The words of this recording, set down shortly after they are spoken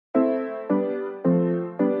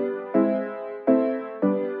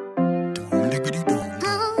Diggity Dom.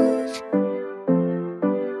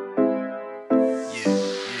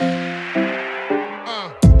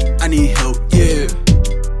 I need help, yeah.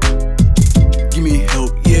 Give me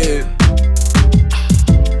help, yeah.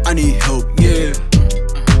 I need help, yeah.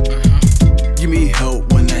 Give me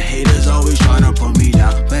help when the haters always tryna put me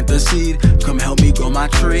down. Plant the seed, come help me grow my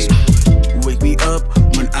tree. Wake me up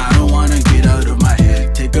when I don't wanna get out of my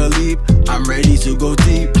head. Take a leap, I'm ready to go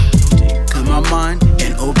deep. Clear my mind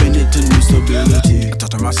and open it to new stability. I talk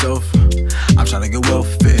to myself, I'm trying to get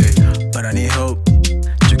welfare, but I need help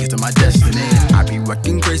to get to my destiny. I be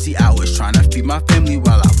working crazy hours trying to feed my family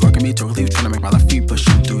while I'm working me totally trying to make my life feet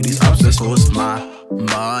pushing through these obstacles. My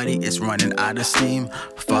body is running out of steam,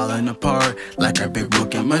 falling apart like a big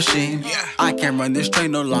broken machine. I can't run this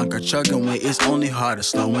train no longer, chugging away. It's only harder,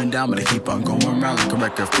 slowing down, but I keep on going round like a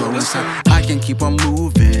record flowing. So I can keep on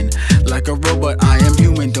moving like a robot. I am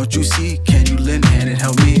human, don't you see? Can you lend hand and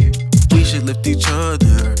help me? We should lift each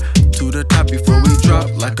other to the top before we drop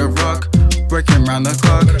like a rock, breaking round the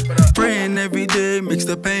clock. Praying every day makes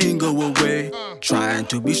the pain go away. Trying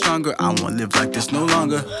to be stronger, I won't live like this no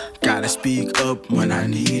longer. Gotta speak up when I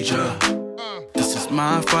need ya. This is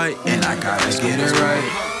my fight and I gotta get it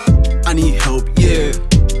right. I need help, yeah.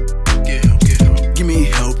 Give me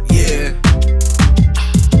help, yeah.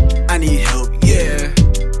 I need help, yeah.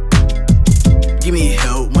 Give me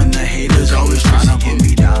help when the haters always tryna put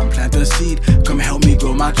me down. Plant the seed, come help me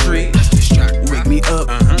grow my tree. Wake me up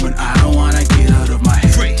when I don't wanna get out of my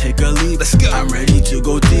head. Take a leap, I'm ready to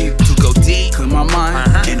go deep. Clear my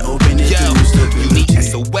mind and open it to new stability. You need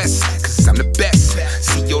SOS, cause I'm the best.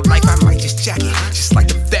 See your life, I might just jack it, just like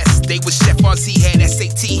the vest. They was Chef RZ, had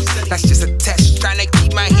SAT. That's just a test, trying to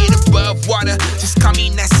keep my head above water. Just call me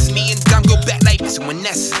Ness, me and Dom go back like this one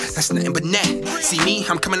Ness. That's nothing but net. See me,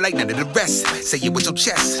 I'm coming like none of the rest. Say it with your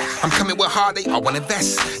chest. I'm coming with hard, they all want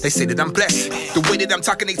invest. They say that I'm blessed. The way that I'm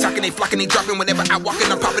talking, they flocking, they dropping. Whenever I walk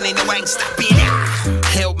in, I'm popping, they know I ain't stopping.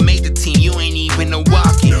 Help made the team, you ain't even no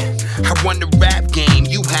walking. I won the rap game,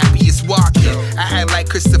 you happy as walking. I act like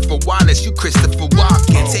Christopher Wallace, you Christopher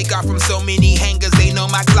Walken. Take off from so many hangers, they know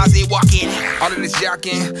my closet walking. All of this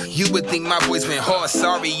jocking, you would think my voice went hard.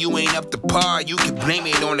 Sorry, you ain't up to par, you can blame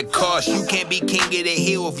it on the cost. You can't be king of the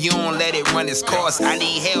hill if you don't let it run its course. I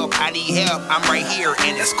need help, I'm right here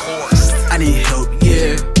in this course. I need help,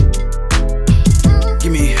 yeah.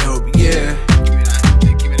 Give me help, yeah.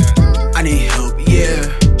 I need help,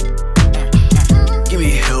 yeah. Give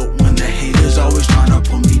me help when the haters always tryna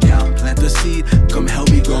pull me down. Plant the seed, come help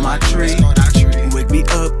me grow my tree. Wake me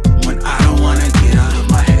up when I don't wanna get out of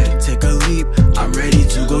my head. Take a leap, I'm ready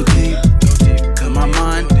to go deep. Clear my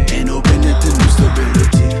mind and open it to new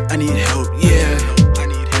stability. I need help, yeah.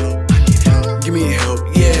 Give me help,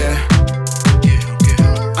 yeah.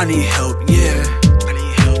 I need help, yeah.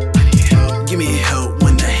 Give me help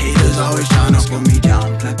when the haters always tryna pull me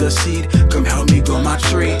down. Plant the seed, come help me grow my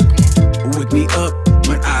tree. Wake me up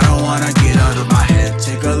when I don't wanna get out of my head.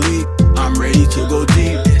 Take a leap, I'm ready to go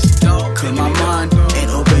deep. Clear my mind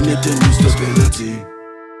and open it to new stability.